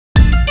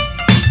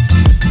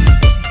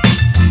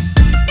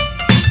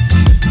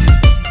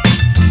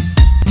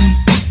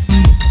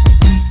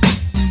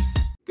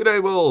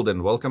world,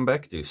 and welcome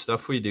back to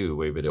Stuff We Do,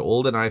 where we do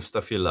all the knife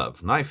stuff you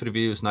love. Knife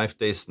reviews, knife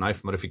tests,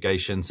 knife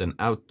modifications, and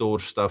outdoor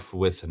stuff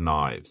with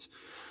knives.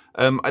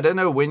 I don't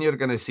know when you're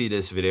going to see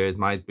this video. It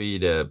might be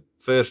the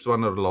first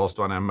one or the last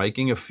one. I'm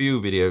making a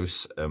few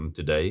videos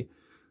today,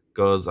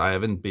 because I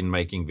haven't been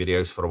making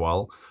videos for a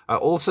while. I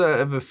also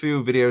have a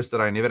few videos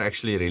that I never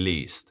actually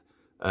released.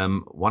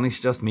 One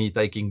is just me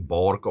taking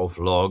bark off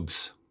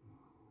logs.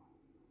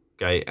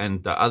 Okay,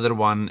 and the other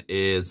one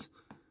is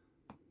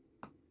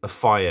a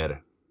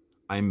fire.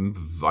 I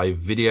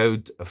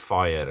videoed a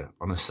fire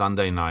on a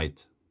Sunday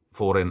night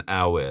for an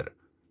hour.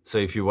 So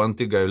if you want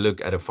to go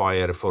look at a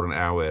fire for an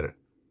hour,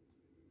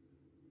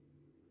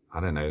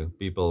 I don't know,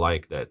 people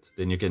like that,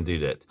 then you can do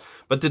that.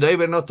 But today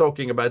we're not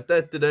talking about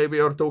that. Today we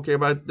are talking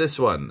about this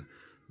one,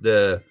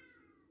 the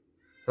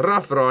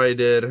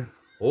Ryder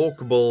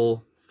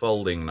Hawkbill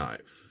Folding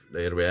Knife.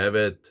 There we have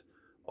it,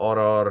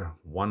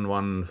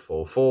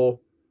 RR1144.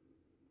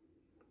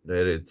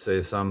 There it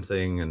says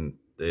something, and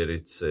there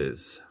it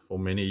says, for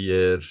many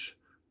years,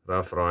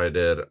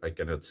 Ryder, I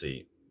cannot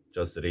see.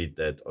 Just read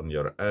that on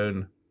your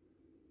own.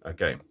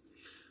 Okay.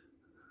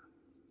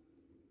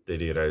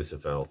 Teddy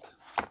Roosevelt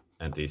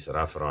and his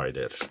Rough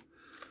Riders.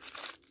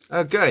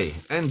 Okay,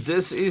 and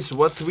this is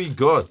what we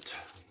got.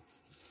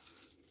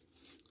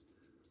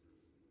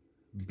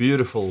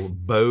 Beautiful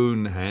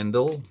bone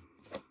handle.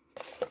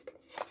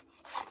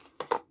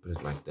 Put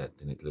it like that,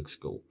 then it looks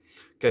cool.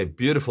 Okay,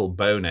 beautiful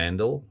bone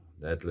handle.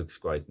 That looks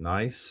quite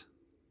nice.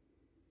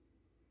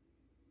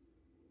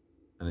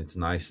 And it's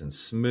nice and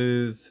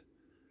smooth.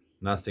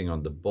 Nothing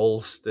on the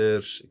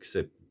bolsters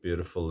except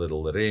beautiful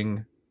little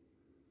ring.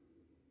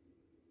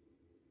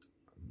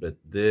 A bit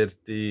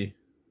dirty.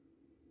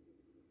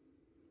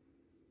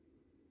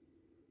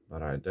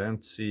 But I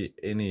don't see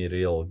any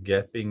real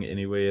gapping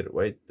anywhere.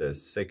 Wait a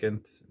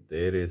second.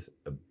 There is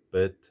a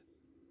bit.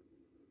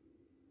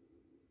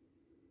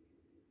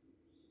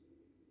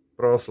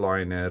 Brass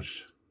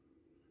liners.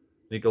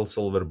 Nickel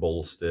silver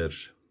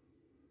bolsters.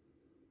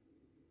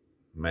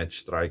 Match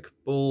strike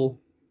pull.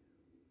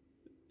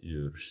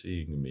 You're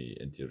seeing me,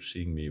 and you're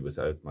seeing me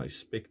without my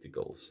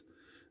spectacles.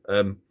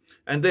 And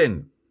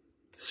then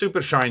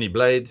super shiny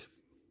blade.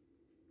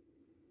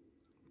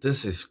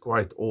 This is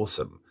quite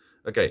awesome.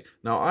 Okay,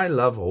 now I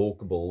love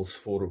Hawkbills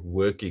for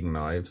working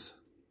knives.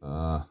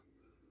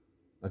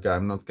 Okay,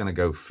 I'm not gonna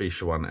go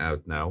fish one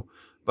out now,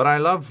 but I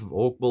love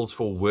Hawkbills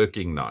for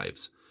working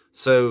knives.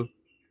 So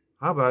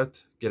how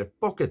about get a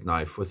pocket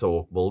knife with a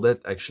Hawkbill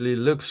that actually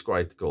looks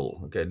quite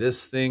cool. Okay,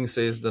 this thing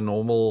says the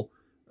normal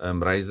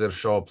razor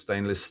sharp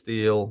stainless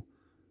steel,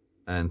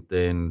 and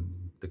then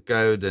the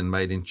code and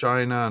made in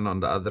China, and on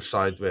the other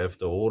side we have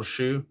the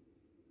horseshoe.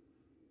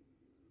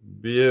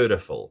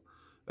 Beautiful.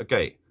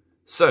 Okay,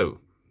 so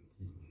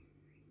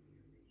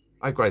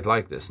I quite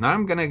like this. Now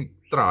I'm gonna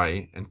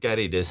try and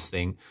carry this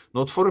thing,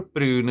 not for a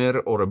pruner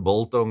or a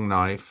biltong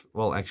knife.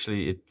 Well,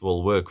 actually it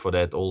will work for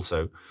that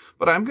also,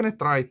 but I'm gonna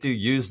try to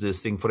use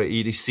this thing for an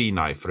EDC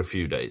knife for a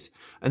few days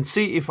and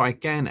see if I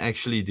can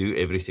actually do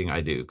everything I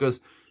do. Because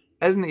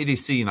as an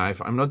EDC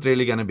knife, I'm not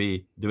really gonna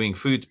be doing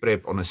food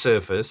prep on a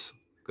surface,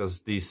 because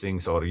these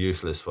things are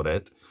useless for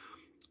that,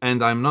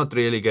 and I'm not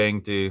really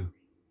going to,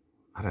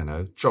 I don't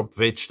know, chop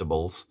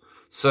vegetables.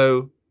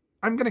 So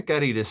I'm gonna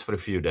carry this for a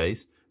few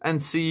days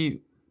and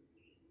see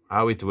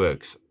how it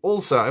works.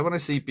 Also, I want to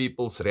see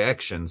people's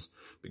reactions,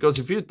 because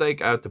if you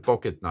take out the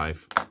pocket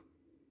knife,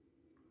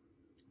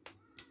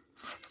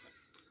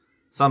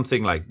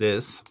 something like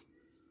this,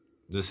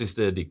 this is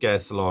the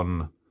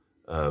Decathlon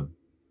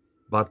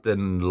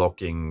button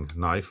locking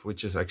knife,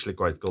 which is actually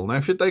quite cool. Now,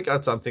 if you take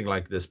out something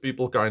like this,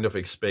 people kind of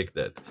expect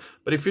that.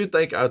 But if you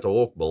take out a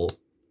Hawkbill,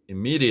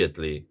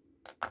 immediately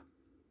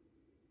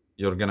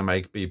you're going to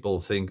make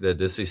people think that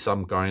this is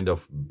some kind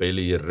of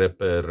belly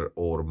ripper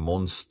or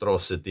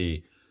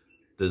monstrosity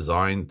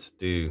designed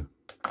to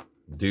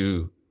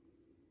do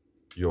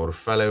your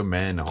fellow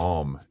man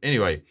harm.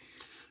 Anyway,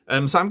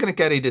 so I'm going to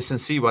carry this and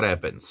see what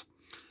happens.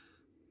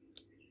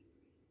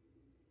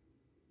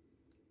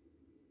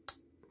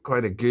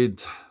 Quite a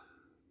good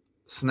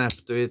snap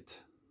to it.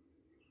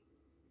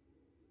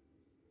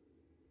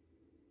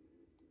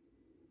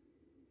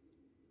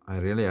 I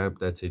really hope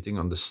that's hitting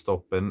on the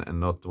stop pin and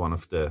not one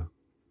of the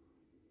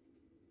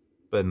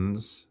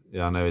pins.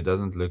 Yeah, no, it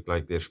doesn't look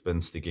like there's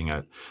pins sticking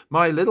out.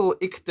 My little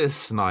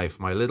Ictus knife,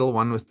 my little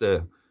one with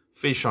the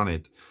fish on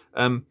it,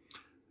 the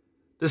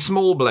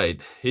small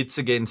blade hits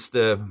against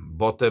the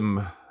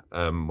bottom,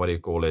 what do you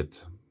call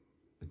it?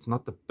 It's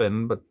not the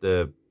pin, but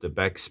the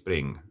back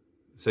spring.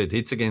 So it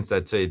hits against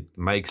that, so it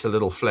makes a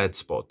little flat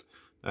spot.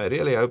 I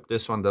really hope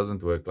this one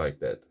doesn't work like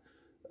that.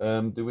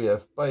 Do we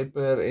have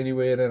paper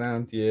anywhere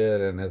around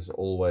here? And as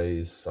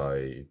always,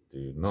 I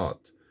do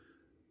not.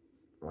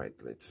 Right,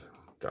 let's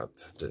cut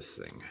this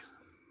thing.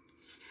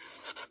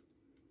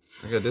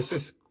 Okay, this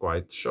is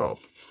quite sharp.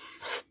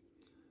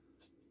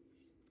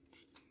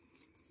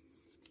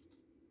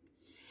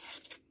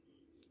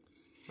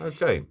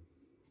 Okay,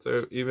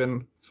 so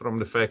even from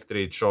the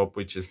factory it's sharp,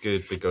 which is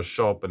good, because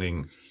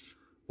sharpening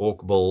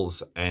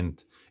Hawkbills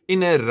and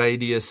inner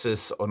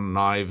radiuses on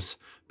knives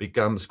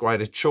becomes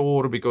quite a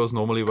chore, because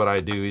normally what I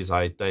do is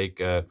I take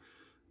a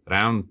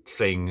round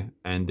thing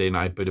and then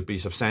I put a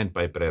piece of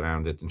sandpaper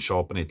around it and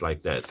sharpen it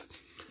like that.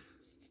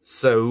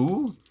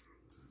 So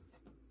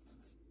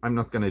I'm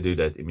not going to do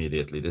that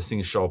immediately. This thing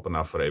is sharp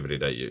enough for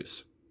everyday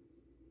use.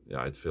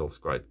 Yeah, it feels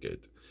quite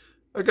good.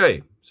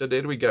 Okay, so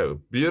there we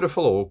go.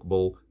 Beautiful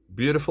hawkbill,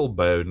 beautiful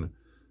bone,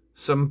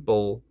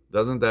 simple,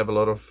 doesn't have a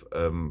lot of,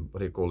 what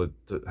do you call it?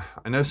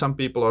 I know some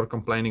people are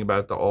complaining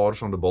about the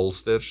R's on the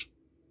bolsters.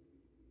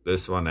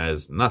 This one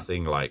has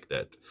nothing like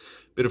that.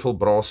 Beautiful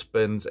brass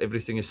pins,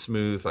 everything is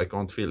smooth. I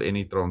can't feel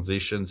any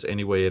transitions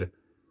anywhere.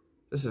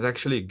 This is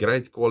actually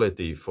great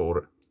quality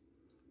for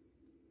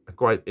a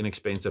quite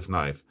inexpensive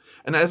knife.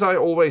 And as I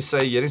always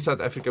say, here in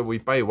South Africa, we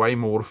pay way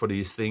more for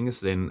these things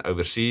than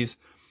overseas.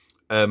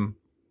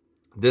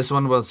 This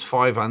one was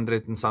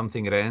 500 and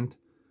something rand,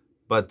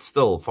 but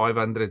still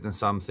 500 and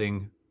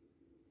something,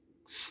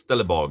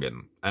 still a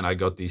bargain. And I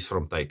got these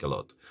from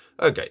Takealot.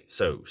 Okay,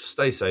 so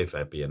stay safe,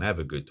 happy, and have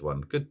a good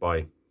one.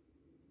 Goodbye.